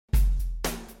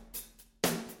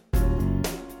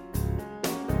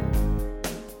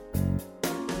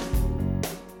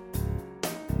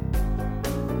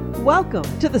Welcome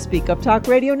to the Speak Up Talk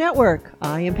Radio Network.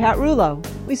 I am Pat Rulo.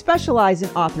 We specialize in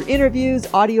author interviews,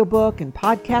 audiobook, and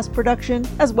podcast production,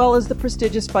 as well as the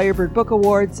prestigious Firebird Book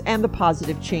Awards and the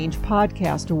Positive Change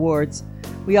Podcast Awards.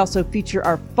 We also feature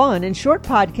our fun and short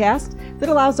podcast that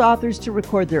allows authors to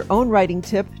record their own writing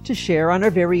tip to share on our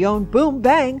very own Boom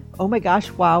Bang, Oh My Gosh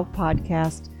Wow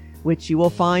podcast, which you will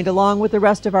find along with the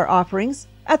rest of our offerings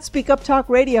at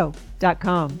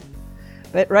speakuptalkradio.com.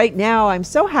 But right now, I'm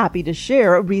so happy to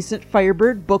share a recent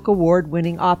Firebird Book Award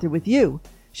winning author with you.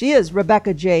 She is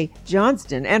Rebecca J.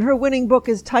 Johnston, and her winning book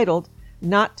is titled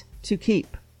Not to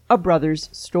Keep, A Brother's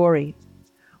Story.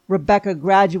 Rebecca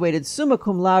graduated summa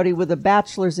cum laude with a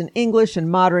bachelor's in English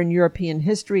and Modern European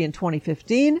History in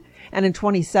 2015, and in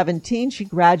 2017 she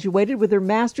graduated with her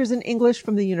master's in English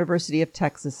from the University of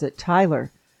Texas at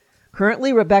Tyler.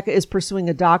 Currently, Rebecca is pursuing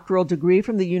a doctoral degree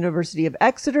from the University of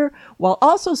Exeter while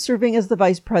also serving as the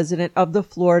vice president of the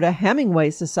Florida Hemingway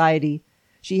Society.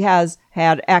 She has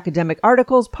had academic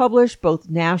articles published both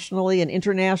nationally and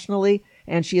internationally,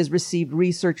 and she has received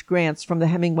research grants from the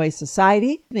Hemingway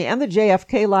Society and the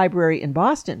JFK Library in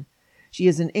Boston. She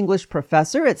is an English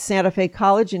professor at Santa Fe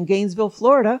College in Gainesville,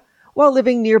 Florida, while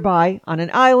living nearby on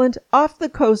an island off the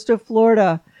coast of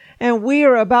Florida. And we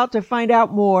are about to find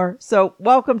out more. So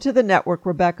welcome to the network,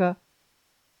 Rebecca.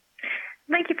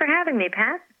 Thank you for having me,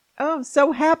 Pat. Oh, I'm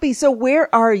so happy. So where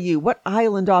are you? What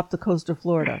island off the coast of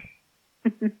Florida?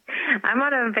 I'm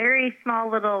on a very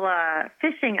small little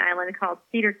fishing island called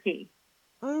Cedar Key.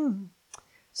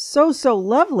 So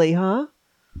lovely, huh?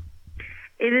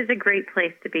 It is a great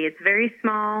place to be. It's very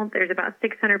small. There's about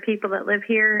 600 people that live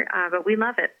here, but we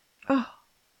love it. Oh,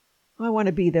 I want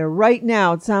to be there right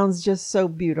now. It sounds just so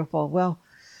beautiful. Well,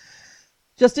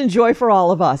 just enjoy for all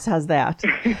of us. How's that?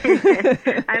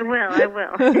 I will.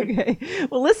 Okay.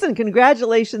 Well, listen,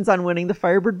 congratulations on winning the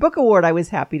Firebird Book Award. I was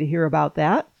happy to hear about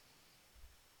that.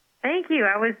 Thank you.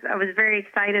 I was very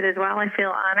excited as well. I feel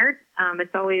honored.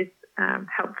 It's always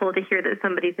helpful to hear that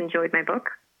somebody's enjoyed my book.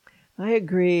 I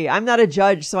agree. I'm not a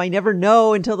judge, so I never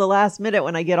know until the last minute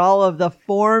when I get all of the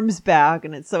forms back.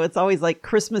 And it's always like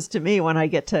Christmas to me when I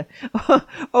get to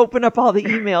open up all the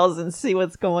emails and see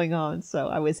what's going on. So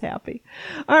I was happy.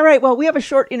 All right. Well, we have a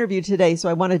short interview today, so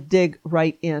I want to dig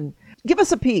right in. Give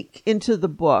us a peek into the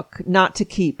book, Not to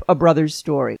Keep, A Brother's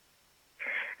Story.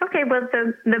 Okay. Well,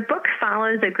 the book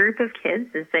follows a group of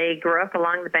kids as they grow up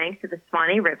along the banks of the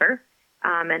Swanee River.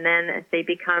 And then as they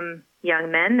become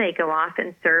young men, they go off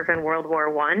and serve in World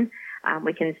War I.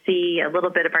 We can see a little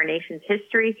bit of our nation's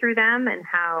history through them and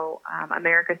how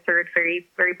America served very,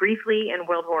 very briefly in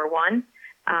World War I.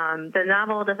 The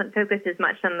novel doesn't focus as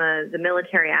much on the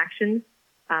military actions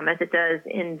as it does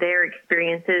in their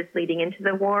experiences leading into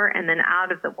the war and then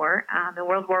out of the war. The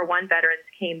World War I veterans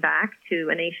came back to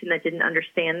a nation that didn't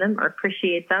understand them or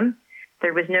appreciate them.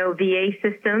 There was no VA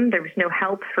system. There was no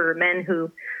help for men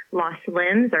who lost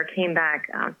limbs or came back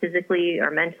physically or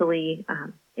mentally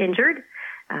injured.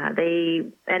 They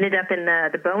ended up in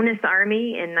the bonus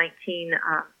army in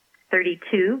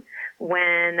 1932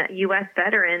 when U.S.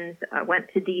 veterans went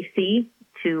to D.C.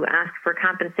 to ask for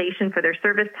compensation for their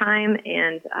service time.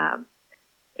 And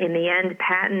in the end,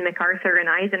 Patton, MacArthur, and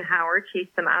Eisenhower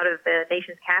chased them out of the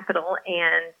nation's capital,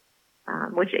 and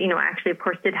which, actually, of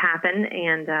course, did happen.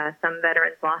 And some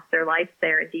veterans lost their lives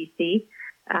there in D.C.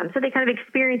 So they kind of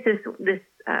experienced this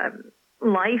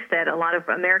life that a lot of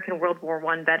American World War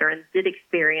I veterans did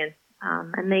experience.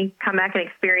 And they come back and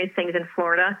experience things in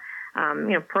Florida,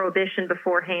 Prohibition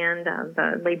beforehand,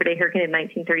 the Labor Day hurricane of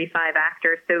 1935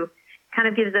 after. So kind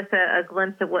of gives us a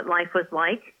glimpse of what life was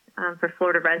like for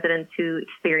Florida residents who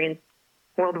experienced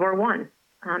World War I.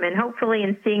 And hopefully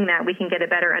in seeing that, we can get a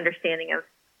better understanding of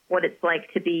what it's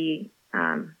like to be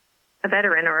a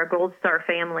veteran or a Gold Star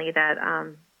family that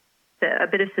a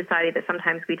bit of society that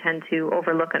sometimes we tend to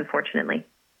overlook, unfortunately.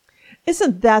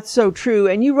 Isn't that so true?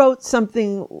 And you wrote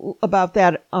something about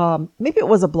that. Maybe it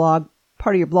was a blog,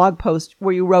 part of your blog post,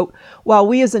 where you wrote, while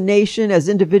we as a nation, as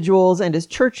individuals, and as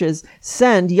churches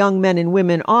send young men and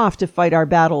women off to fight our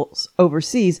battles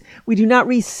overseas, we do not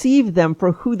receive them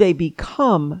for who they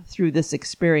become through this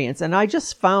experience. And I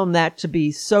just found that to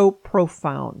be so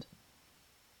profound.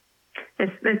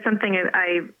 It's something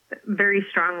I very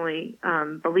strongly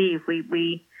believe.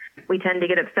 We tend to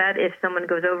get upset if someone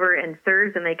goes over and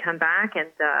serves and they come back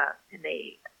and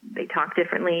they talk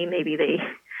differently. Maybe they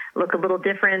look a little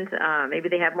different. Maybe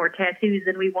they have more tattoos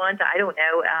than we want. I don't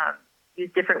know. Use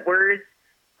different words.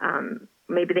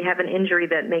 Maybe they have an injury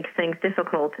that makes things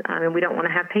difficult, and we don't want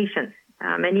to have patience.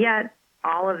 And yet,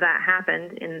 all of that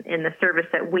happened in the service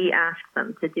that we asked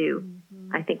them to do.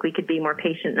 Mm-hmm. I think we could be more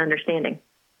patient and understanding.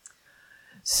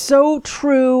 So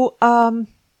true.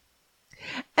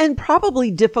 And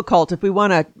probably difficult if we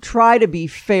want to try to be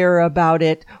fair about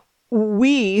it.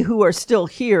 We who are still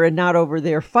here and not over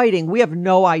there fighting, we have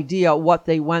no idea what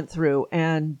they went through.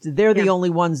 And they're the only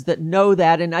ones that know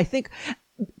that. And I think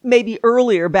maybe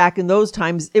earlier back in those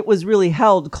times, it was really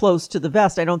held close to the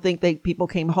vest. I don't think people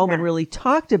came home and really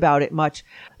talked about it much.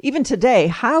 Even today,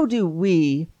 how do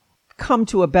we come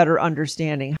to a better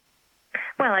understanding?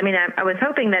 Well, I mean, I was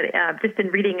hoping that just in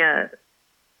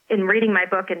reading my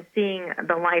book and seeing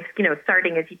the life,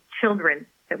 starting as children,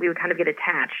 that we would kind of get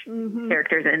attached to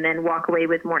characters and then walk away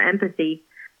with more empathy.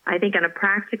 I think on a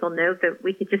practical note that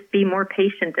we could just be more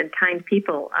patient and kind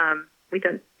people.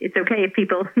 It's okay if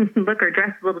people look or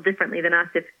dress a little differently than us.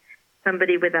 If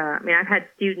somebody I've had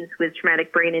students with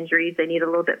traumatic brain injuries, they need a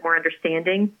little bit more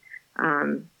understanding.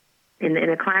 In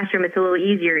a classroom, it's a little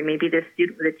easier. Maybe this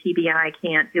student with a TBI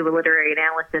can't do a literary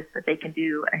analysis, but they can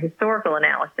do a historical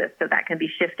analysis, so that can be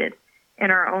shifted. In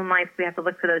our own lives, we have to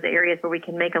look for those areas where we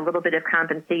can make a little bit of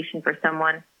compensation for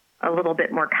someone, a little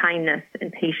bit more kindness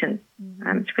and patience.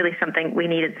 It's really something we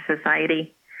need as a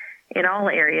society in all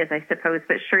areas, I suppose,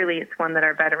 but surely it's one that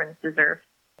our veterans deserve.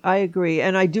 I agree.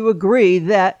 And I do agree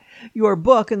that your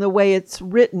book and the way it's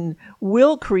written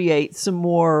will create some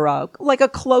more like a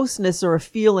closeness or a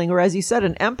feeling, or as you said,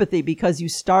 an empathy, because you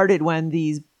started when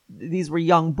these were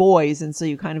young boys. And so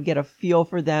you kind of get a feel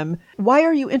for them. Why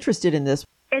are you interested in this?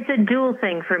 It's a dual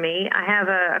thing for me. I have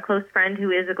a close friend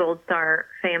who is a Gold Star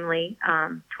family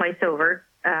twice over.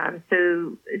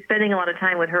 So spending a lot of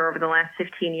time with her over the last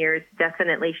 15 years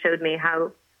definitely showed me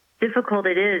how difficult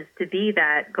it is to be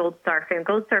that Gold Star family.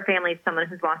 Gold Star family is someone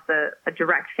who's lost a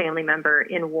direct family member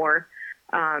in war.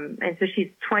 And so she's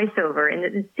twice over.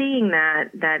 And seeing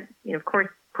that, of course,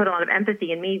 put a lot of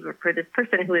empathy in me for this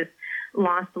person who has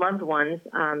lost loved ones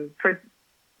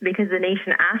because the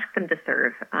nation asks them to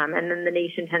serve. And then the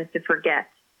nation tends to forget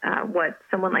what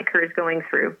someone like her is going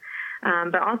through.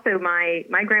 But also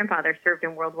my grandfather served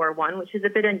in World War I, which is a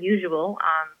bit unusual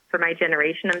for my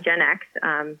generation. I'm Gen X.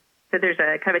 So there's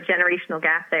a kind of a generational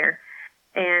gap there.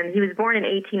 And he was born in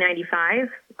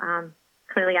 1895.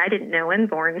 Clearly I didn't know him,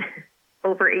 born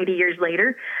over 80 years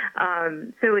later.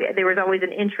 So there was always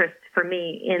an interest for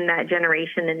me in that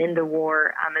generation and in the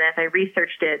war. And as I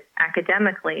researched it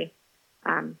academically,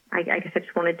 I guess I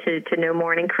just wanted to know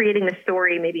more. And in creating the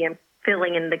story, maybe I'm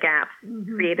filling in the gaps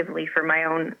creatively for my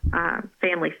own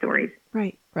family stories.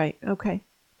 Right. Okay.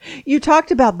 You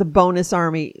talked about the bonus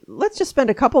army. Let's just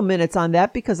spend a couple minutes on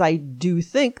that, because I do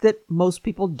think that most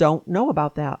people don't know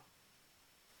about that.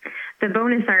 The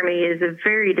bonus army is a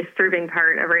very disturbing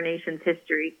part of our nation's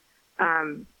history.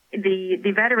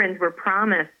 The veterans were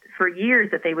promised for years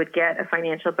that they would get a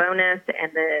financial bonus,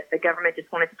 and the government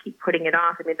just wanted to keep putting it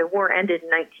off. I mean, the war ended in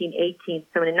 1918.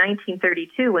 So in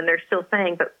 1932, when they're still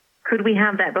saying, but could we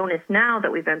have that bonus now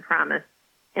that we've been promised?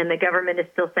 And the government is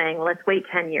still saying, well, let's wait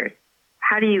 10 years.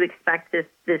 How do you expect this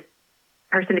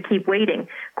person to keep waiting?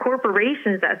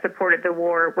 Corporations that supported the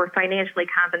war were financially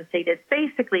compensated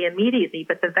basically immediately,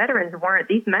 but the veterans weren't.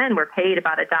 These men were paid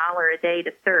about $1 a day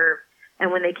to serve.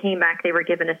 And when they came back, they were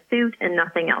given a suit and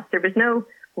nothing else. There was no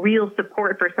real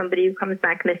support for somebody who comes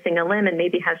back missing a limb and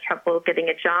maybe has trouble getting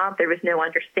a job. There was no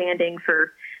understanding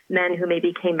for men who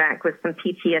maybe came back with some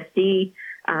PTSD.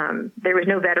 There was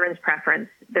no veterans preference.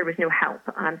 There was no help.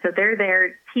 So they're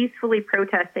there peacefully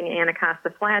protesting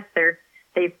Anacostia Flats.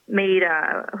 They've made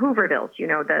Hoovervilles,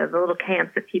 the little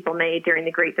camps that people made during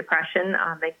the Great Depression.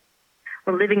 They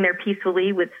were living there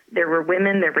peacefully. There were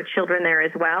women, there were children there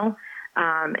as well.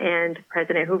 And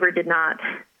President Hoover did not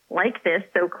like this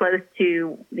so close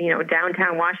to,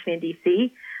 downtown Washington,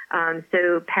 D.C.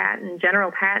 So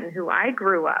General Patton, who I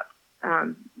grew up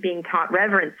being taught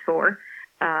reverence for,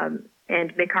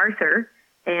 and MacArthur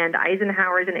and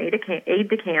Eisenhower's and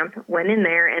aide-de-camp went in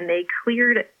there and they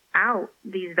cleared out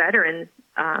these veterans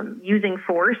using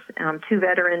force. 2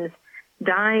 veterans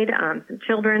died. Some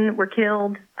children were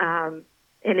killed. And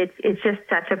it's just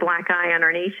such a black eye on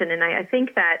our nation. And I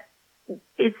think that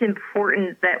it's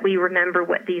important that we remember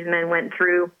what these men went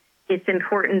through. It's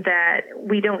important that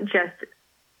we don't just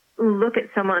look at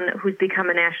someone who's become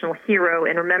a national hero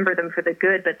and remember them for the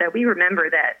good, but that we remember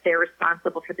that they're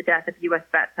responsible for the death of U.S.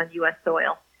 vets on U.S.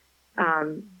 soil.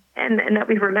 And that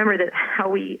we remember that how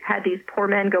we had these poor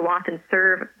men go off and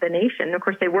serve the nation. Of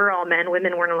course, they were all men.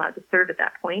 Women weren't allowed to serve at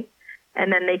that point.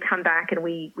 And then they come back and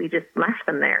we just left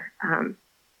them there.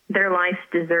 Their lives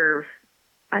deserve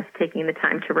us taking the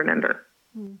time to remember.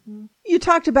 Mm-hmm. You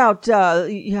talked about how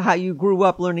you grew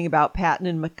up learning about Patton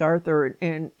and MacArthur,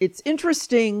 and it's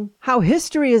interesting how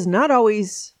history is not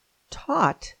always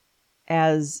taught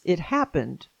as it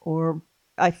happened, or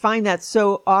I find that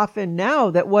so often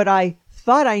now that what I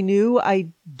thought I knew, I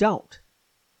don't.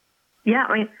 Yeah,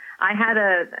 I mean, I had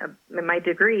my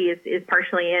degree is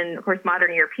partially in, of course,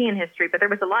 modern European history, but there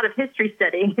was a lot of history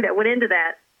studying that went into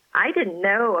that. I didn't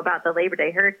know about the Labor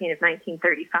Day hurricane of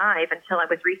 1935 until I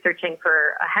was researching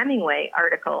for a Hemingway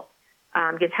article,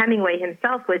 because Hemingway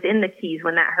himself was in the Keys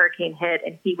when that hurricane hit,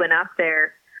 and he went up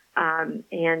there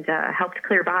and helped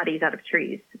clear bodies out of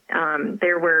trees.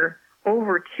 There were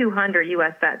over 200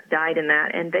 U.S. vets died in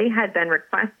that, and they had been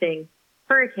requesting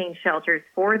hurricane shelters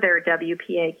for their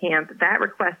WPA camp. That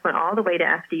request went all the way to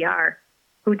FDR,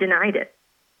 who denied it.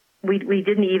 We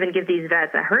didn't even give these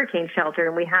vets a hurricane shelter,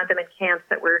 and we had them in camps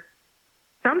that were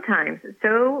sometimes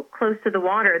so close to the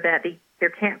water that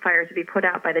their campfires would be put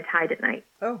out by the tide at night.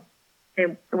 Oh.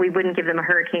 And we wouldn't give them a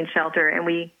hurricane shelter, and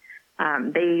we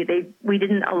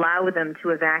didn't allow them to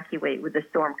evacuate with the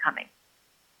storm coming.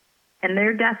 And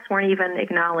their deaths weren't even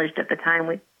acknowledged at the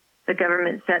time. The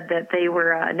government said that they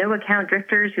were no-account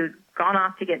drifters who'd gone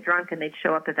off to get drunk, and they'd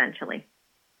show up eventually.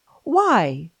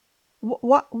 Why?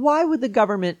 Why would the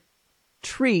government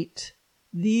treat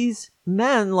these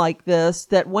men like this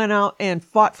that went out and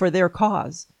fought for their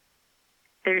cause?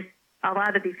 There's a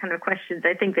lot of these kind of questions,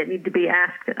 I think, that need to be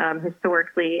asked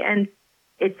historically, and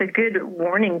it's a good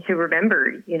warning to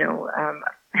remember,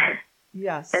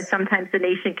 yes, that sometimes the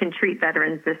nation can treat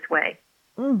veterans this way.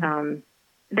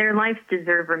 Their lives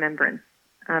deserve remembrance,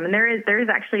 and there is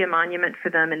actually a monument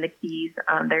for them in the Keys.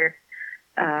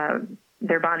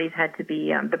 Their bodies had to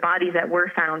be the bodies that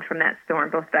were found from that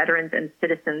storm, both veterans and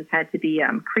citizens, had to be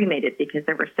cremated because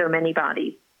there were so many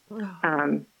bodies.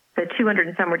 The 200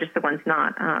 and some were just the ones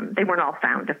not. They weren't all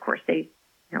found, of course. They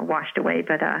washed away.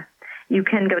 But you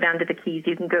can go down to the Keys.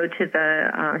 You can go to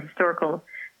the Historical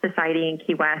Society in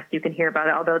Key West. You can hear about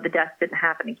it. Although the deaths didn't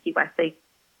happen in Key West, they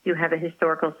do have a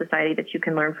historical society that you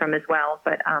can learn from as well.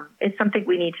 But it's something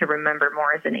we need to remember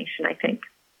more as a nation, I think.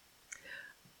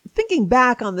 Thinking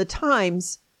back on the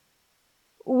times,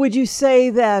 would you say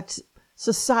that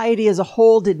society as a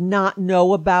whole did not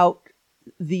know about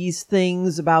these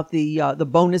things, about the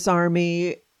bonus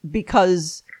army,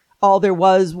 because all there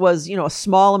was a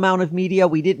small amount of media?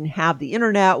 We didn't have the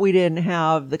internet. We didn't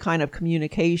have the kind of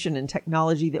communication and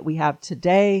technology that we have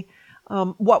today.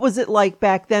 What was it like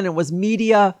back then? And was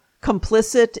media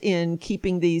complicit in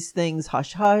keeping these things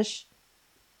hush-hush?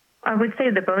 I would say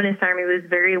the bonus army was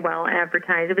very well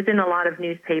advertised. It was in a lot of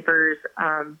newspapers.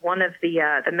 One of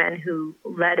the men who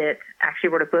led it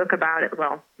actually wrote a book about it.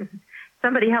 Well,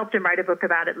 somebody helped him write a book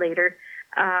about it later.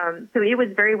 So it was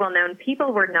very well known.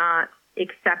 People were not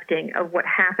accepting of what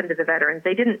happened to the veterans.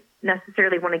 They didn't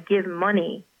necessarily want to give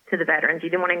money to the veterans. You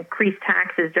didn't want to increase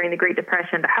taxes during the Great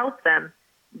Depression to help them,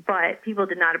 but people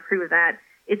did not approve of that.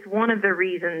 It's one of the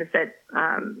reasons that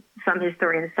some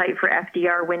historians cite for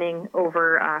FDR winning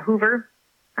over Hoover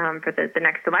for the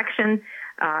next election.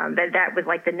 That was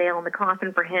like the nail in the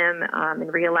coffin for him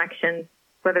in re-election.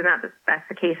 Whether or not that's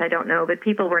the case, I don't know, but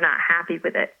people were not happy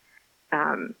with it.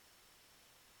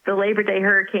 The Labor Day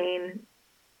hurricane,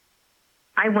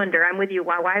 I wonder, I'm with you,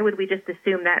 why would we just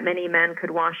assume that many men could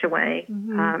wash away?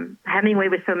 Mm-hmm. Hemingway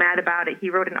was so mad about it,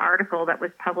 he wrote an article that was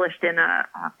published in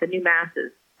the New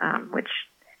Masses, which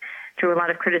drew a lot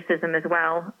of criticism as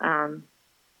well. I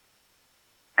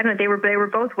don't know, they were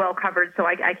both well covered, so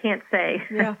I can't say.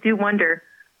 Yeah. I do wonder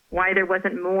why there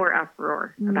wasn't more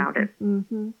uproar about it.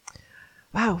 Mm-hmm.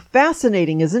 Wow,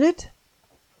 fascinating, isn't it?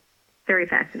 Very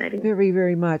fascinating. Very,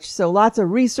 very much. So lots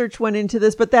of research went into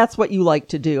this, but that's what you like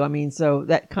to do. I mean, so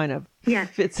that kind of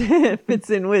fits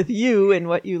in with you and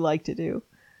what you like to do.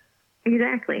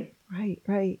 Exactly. Right.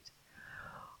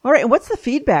 All right. And what's the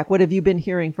feedback? What have you been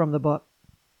hearing from the book?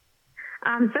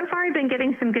 So far, I've been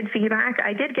getting some good feedback.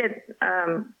 I did get,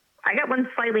 I got one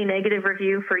slightly negative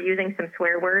review for using some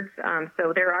swear words.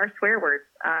 So there are swear words.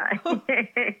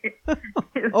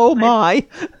 Oh my.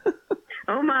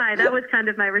 Oh my, that was kind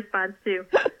of my response too.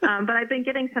 But I've been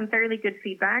getting some fairly good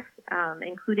feedback,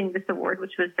 including this award,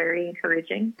 which was very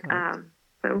encouraging.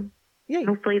 So yay.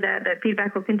 Hopefully that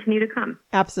feedback will continue to come.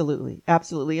 Absolutely.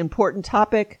 Important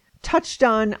topic, touched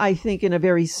on, I think, in a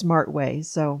very smart way.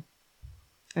 So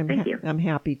Thank you. I'm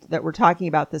happy that we're talking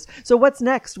about this. So what's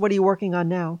next? What are you working on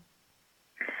now?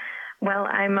 Well,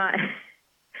 I'm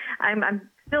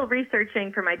still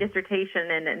researching for my dissertation,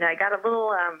 and I got a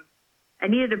little, I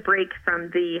needed a break from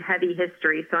the heavy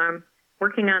history. So I'm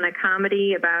working on a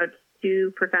comedy about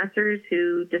two professors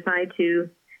who decide to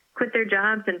quit their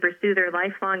jobs and pursue their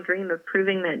lifelong dream of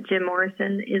proving that Jim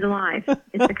Morrison is alive.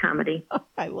 It's a comedy.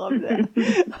 I love that.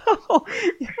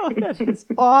 That is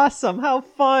awesome. How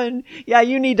fun. Yeah,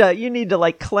 you need to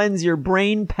like cleanse your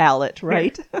brain palette,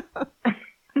 right?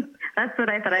 That's what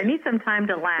I thought. I need some time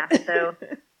to laugh. So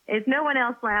if no one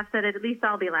else laughs at it, at least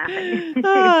I'll be laughing.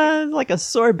 Like a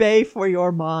sorbet for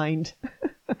your mind.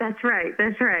 That's right.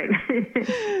 That's right.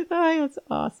 That's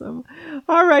awesome.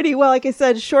 All righty. Well, like I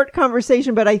said, short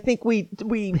conversation, but I think we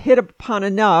hit upon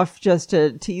enough just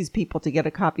to tease people to get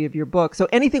a copy of your book. So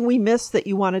anything we missed that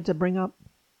you wanted to bring up?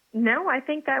 No, I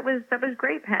think that was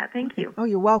great, Pat. Thank you. Oh,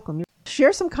 you're welcome.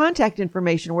 Share some contact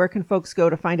information. Where can folks go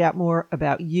to find out more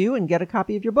about you and get a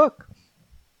copy of your book?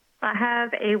 I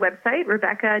have a website,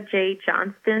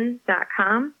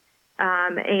 RebeccaJJohnston.com,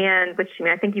 and which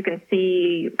I think you can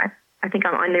see. I think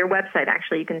on their website,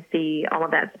 actually, you can see all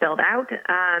of that spelled out.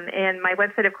 And my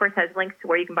website, of course, has links to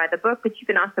where you can buy the book, but you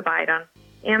can also buy it on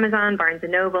Amazon, Barnes &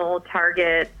 Noble,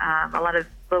 Target. A lot of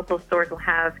local stores will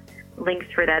have links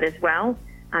for that as well.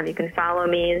 You can follow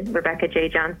me, Rebecca J.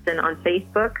 Johnston, on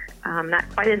Facebook. Not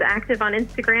quite as active on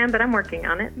Instagram, but I'm working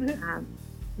on it.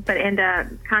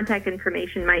 Contact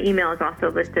information, my email is also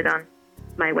listed on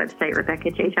my website,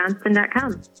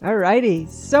 RebeccaJJohnston.com. All righty.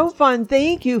 So fun.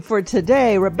 Thank you for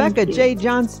today, Rebecca J.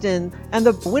 Johnston. And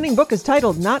the winning book is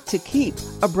titled Not to Keep,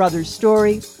 A Brother's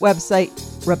Story. Website,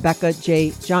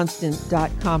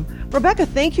 RebeccaJJohnston.com. Rebecca,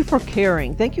 thank you for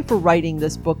caring. Thank you for writing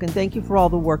this book, and thank you for all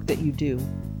the work that you do.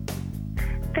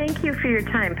 Thank you for your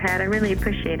time, Pat. I really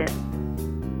appreciate it.